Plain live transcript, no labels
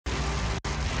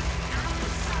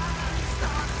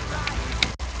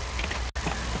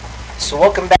So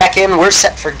welcome back in. We're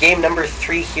set for game number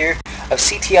 3 here of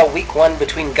CTL Week 1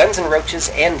 between Guns N' Roaches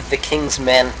and the King's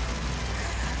Men.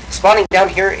 Spawning down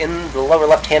here in the lower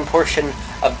left-hand portion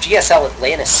of GSL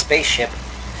Atlantis spaceship,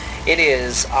 it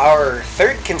is our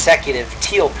third consecutive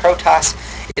teal Protoss.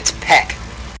 It's Peck.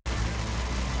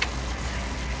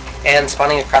 And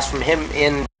spawning across from him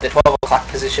in the 12 o'clock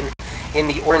position in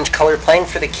the orange color, playing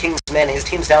for the King's Men. His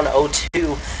team's down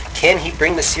 0-2. Can he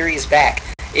bring the series back?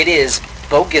 It is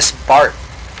BogusBart.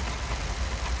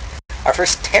 Our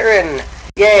first Terran.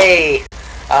 Yay!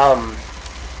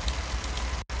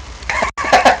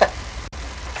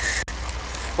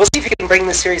 We'll see if he can bring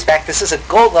the series back. This is a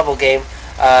gold level game.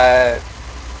 And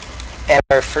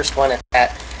our first one at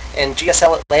that. And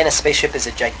GSL Atlantis spaceship is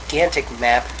a gigantic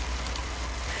map,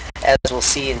 as we'll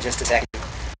see in just a second.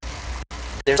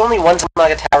 There's only one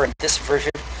Samaga tower in this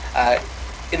version.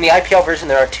 In the IPL version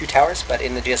there are 2 towers, but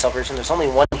in the GSL version there's only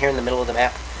one here in the middle of the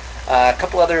map. A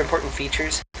couple other important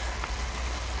features.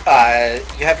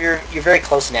 You have your very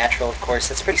close natural, of course.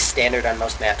 That's pretty standard on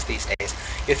most maps these days.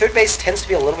 Your third base tends to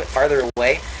be a little bit farther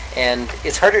away, and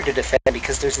it's harder to defend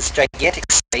because there's this gigantic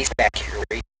space back here where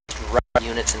you just run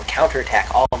units and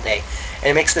counterattack all day, and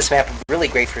it makes this map really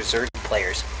great for Zerg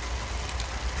players.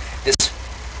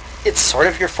 It's sort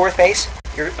of your fourth base.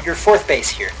 Your fourth base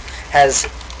here has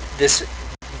this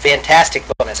fantastic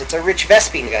bonus. It's a rich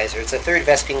Vespene Geyser. It's a third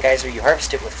Vespene Geyser. You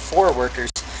harvest it with 4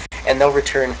 workers, and they'll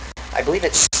return, I believe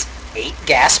it's 8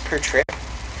 gas per trip,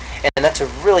 and that's a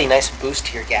really nice boost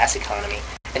to your gas economy,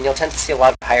 and you'll tend to see a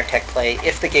lot of higher tech play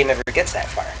if the game ever gets that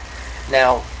far.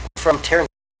 Now, from Terran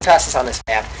tosses on this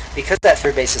map, because that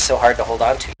third base is so hard to hold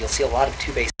on to, you'll see a lot of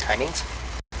 2-base timings.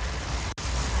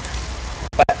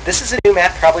 But this is a new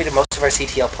map probably to most of our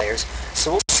CTL players,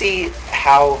 so we'll see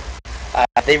how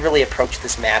they really approach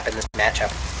this map and this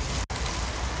matchup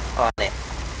on it.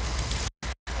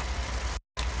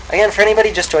 Again, for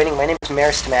anybody just joining, my name is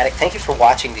Meristematic. Thank you for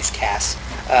watching these casts.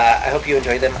 I hope you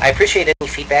enjoy them. I appreciate any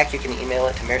feedback. You can email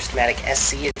it to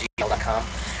meristematic@gmail.com.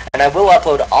 And I will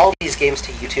upload all these games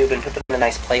to YouTube and put them in a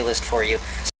nice playlist for you,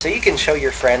 so you can show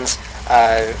your friends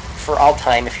for all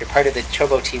time, if you're part of the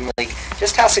Chobo Team League,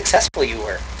 just how successful you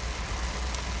were.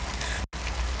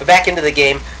 But back into the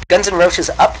game, Guns N' Roaches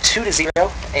up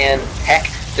 2-0, and Peck,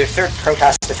 their third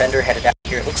Protoss defender, headed out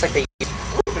here. It looks like they used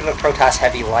a little bit of a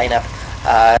Protoss-heavy lineup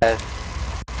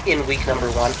in week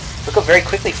number 1. Look up very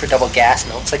quickly for double gas,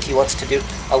 and it looks like he wants to do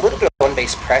a little bit of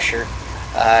one-base pressure,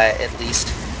 at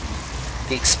least.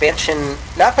 The expansion,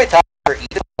 not quite thought for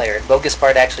either player.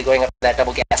 BogusBart actually going up to that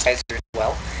double gas geyser as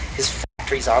well. His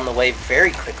factory's on the way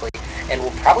very quickly, and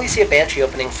we'll probably see a Banshee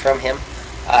opening from him.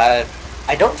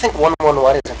 I don't think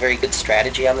 1-1-1 is a very good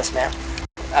strategy on this map.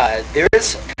 There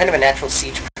is kind of a natural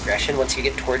siege progression once you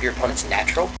get toward your opponent's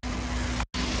natural,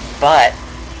 but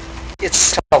it's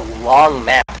such a long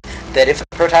map that if the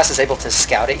Protoss is able to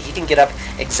scout it, he can get up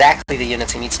exactly the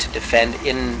units he needs to defend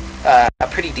in a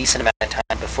pretty decent amount of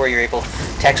time before you're able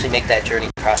to actually make that journey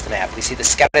across the map. We see the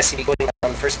Scout SCV going up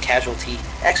on the first casualty.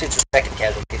 Actually, it's the second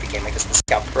casualty of the game. I guess the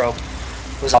Scout Probe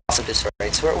was also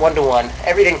destroyed. So we're at 1-1.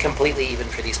 Everything completely even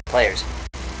for these players.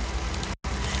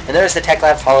 And there's the Tech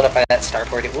Lab followed up by that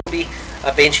Starport. It will be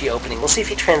a Banshee opening. We'll see if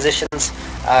he transitions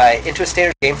into a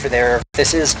standard game for there, or if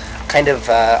this is kind of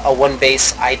a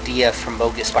one-base idea from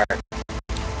BogusBart.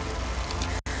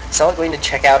 So I'm going to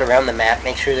check out around the map,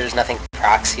 make sure there's nothing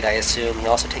proxied, I assume. He'll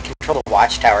also take control of the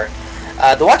Watchtower.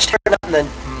 The Watchtower is not in the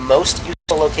most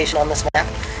useful location on this map.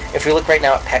 If we look right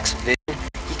now at Peck's vision,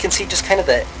 you can see just kind of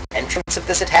the entrance of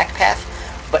this attack path,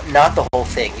 but not the whole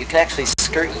thing. You can actually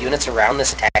skirt units around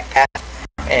this attack path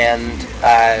and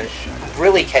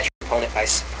really catch your opponent by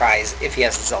surprise if he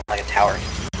has the Zelmaga Tower.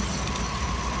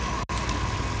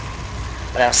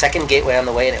 But now second gateway on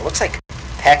the way, and it looks like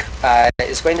Peck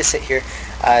is going to sit here.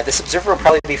 This observer will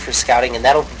probably be for scouting, and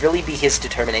that'll really be his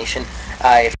determination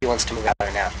if he wants to move out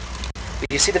or not. We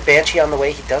do see the Banshee on the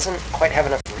way. He doesn't quite have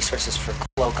enough resources for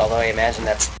Cloak, although I imagine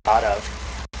that's thought of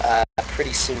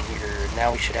pretty soon here.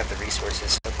 Now we should have the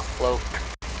resources. So Cloak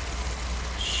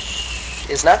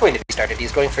is not going to be started.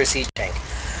 He's going for a siege tank.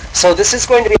 So this is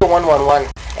going to be a 1-1-1,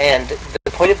 and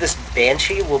the point of this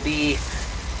Banshee will be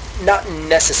not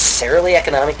necessarily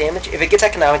economic damage. If it gets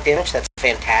economic damage, that's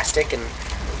fantastic and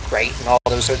great and all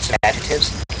those sorts of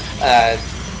adjectives.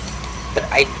 But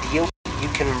ideally, you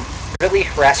can really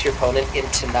harass your opponent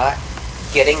into not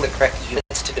getting the correct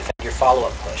units to defend your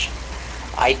follow-up push.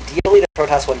 Ideally, the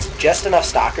Protoss wants just enough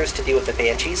Stalkers to deal with the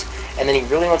Banshees, and then he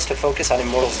really wants to focus on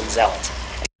Immortals and Zealots.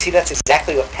 And see, that's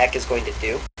exactly what Peck is going to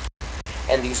do.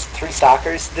 And these 3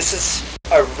 Stalkers, this is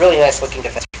a really nice looking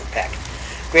defense for Peck.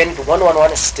 Granted,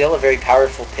 1-1-1 is still a very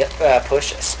powerful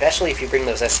push, especially if you bring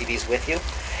those SCVs with you,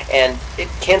 and it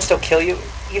can still kill you,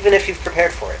 even if you've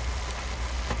prepared for it.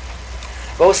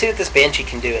 But we'll see what this Banshee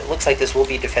can do. It looks like this will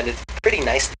be defended pretty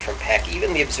nicely from Peck.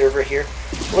 Even the Observer here,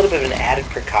 a little bit of an added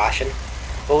precaution.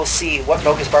 But we'll see what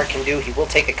BogusBart can do. He will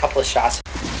take a couple of shots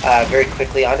very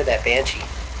quickly onto that Banshee.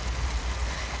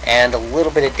 And a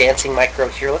little bit of dancing micro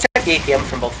here. Let's check the APM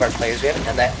from both of our players. We haven't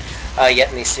done that yet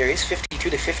in these series.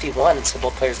 52-51, so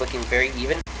both players looking very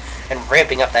even and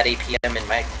ramping up that APM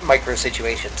in micro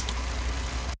situations.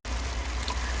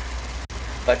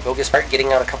 But BogusBart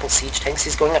getting out a couple siege tanks.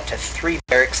 He's going up to 3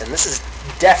 barracks, and this is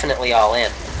definitely all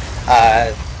in.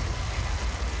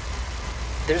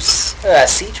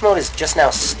 Siege mode is just now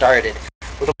started,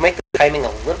 which will make the timing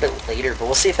a little bit later, but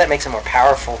we'll see if that makes it more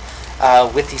powerful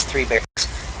with these 3 barracks.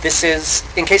 This is,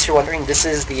 in case you're wondering, this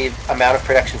is the amount of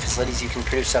production facilities you can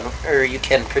produce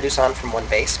on, from one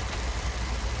base.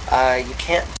 You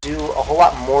can't do a whole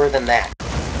lot more than that.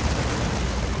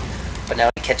 But now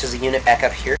he catches a unit back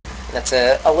up here. That's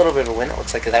a little bit of a win. It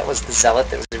looks like that was the Zealot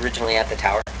that was originally at the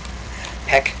tower.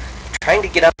 Peck trying to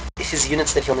get up his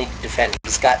units that he'll need to defend.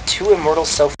 He's got 2 Immortals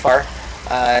so far.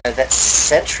 That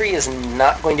Sentry is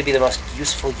not going to be the most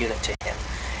useful unit to him.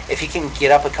 If he can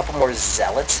get up a couple more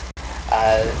Zealots,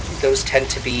 those tend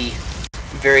to be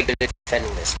very good at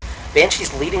defending this.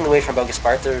 Banshee's leading the way from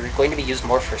BogusBart. They're going to be used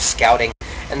more for scouting,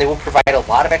 and they will provide a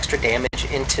lot of extra damage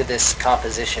into this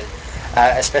composition,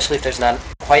 especially if there's not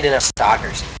quite enough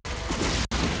Stalkers.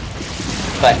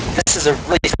 But this is a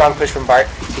really strong push from Bart.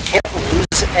 He can't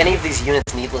lose any of these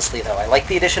units needlessly, though. I like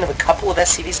the addition of a couple of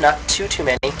SCVs, not too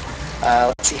many.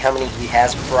 Let's see how many he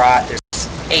has brought. There's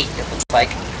 8, it looks like,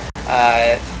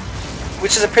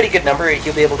 which is a pretty good number.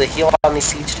 He'll be able to heal on these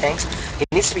siege tanks. He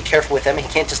needs to be careful with them. He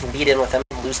can't just lead in with them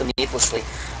and lose them needlessly.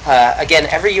 Again,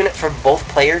 every unit from both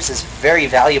players is very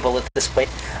valuable at this point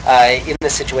in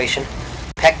this situation.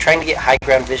 Peck trying to get high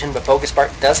ground vision, but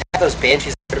BogusBart does have those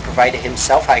Banshees to provide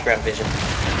himself high ground vision.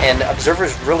 And Observer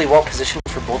is really well positioned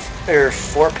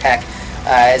for Peck,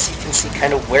 as he can see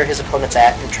kind of where his opponent's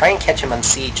at and try and catch him on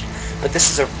siege. But this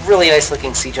is a really nice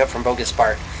looking siege up from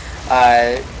BogusBart.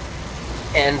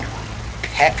 And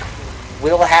Peck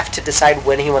will have to decide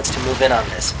when he wants to move in on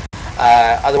this.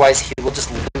 Otherwise, he will just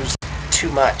lose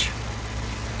too much.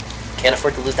 Can't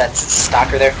afford to lose that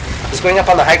Stalker there. He's going up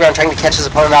on the high ground, trying to catch his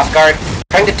opponent off guard,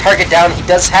 trying to target down. He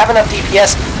does have enough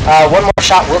DPS. One more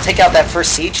shot will take out that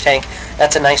first siege tank.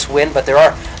 That's a nice win, but there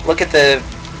are, look at the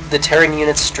Terran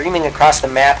units streaming across the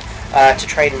map to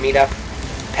try and meet up.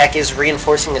 Peck is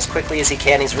reinforcing as quickly as he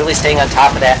can. He's really staying on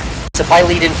top of that. Supply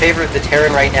lead in favor of the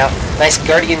Terran right now. Nice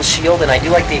Guardian shield, and I do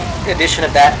like the addition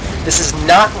of that. This is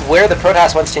not where the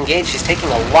Protoss wants to engage. He's taking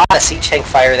a lot of siege tank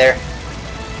fire there.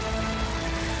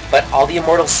 But all the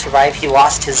Immortals survive. He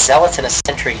lost his Zealots and a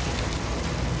Sentry.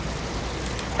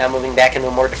 Now moving back into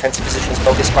a more defensive position is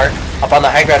BogusBart. Up on the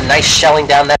high ground, nice shelling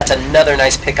down. That's another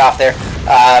nice pick off there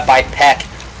by Peck.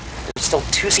 There's still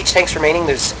 2 siege tanks remaining.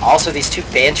 There's also these 2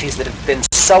 Banshees that have been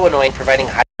so annoying, providing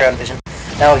high ground vision.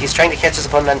 Now he's trying to catch his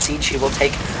opponent on siege. He will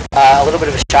take a little bit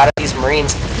of a shot at these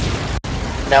Marines.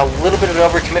 Now a little bit of an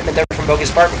overcommitment there from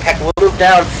BogusBart, but Peck will move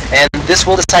down, and this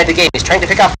will decide the game. He's trying to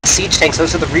pick off the siege tanks.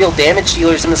 Those are the real damage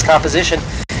dealers in this composition.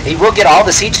 He will get all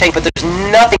the siege tank, but there's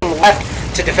nothing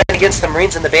left to defend against the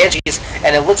Marines and the Banshees,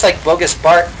 and it looks like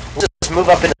BogusBart will just move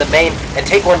up into the main and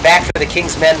take one back for the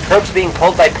King's Men. Probes being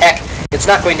pulled by Peck. It's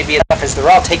not going to be enough as they're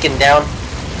all taken down.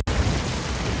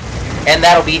 And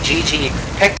that'll be GG.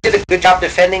 Peck did a good job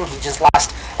defending. He just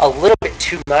lost a little bit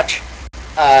too much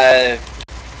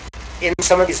in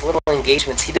some of these little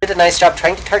engagements. He did a nice job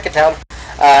trying to target down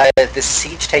the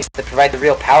siege tanks that provide the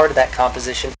real power to that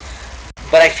composition.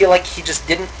 But I feel like he just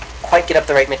didn't quite get up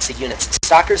the right mix of units.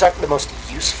 Stalkers aren't the most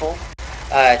useful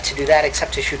to do that,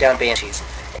 except to shoot down Banshees.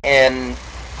 And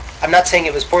I'm not saying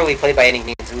it was poorly played by any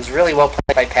means. It was really well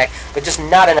played by Peck, but just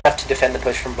not enough to defend the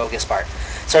push from BogusBart.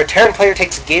 So our Terran player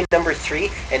takes game number 3,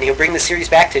 and he'll bring the series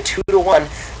back to 2-1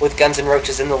 with Guns and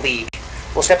Roaches in the league.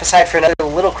 We'll step aside for another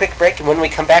little quick break, and when we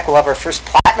come back, we'll have our first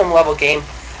Platinum level game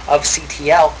of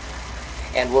CTL,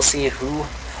 and we'll see who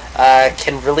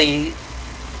can really,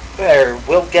 or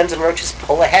will Guns and Roaches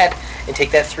pull ahead and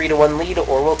take that 3-1 lead,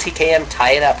 or will TKM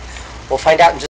tie it up? We'll find out in just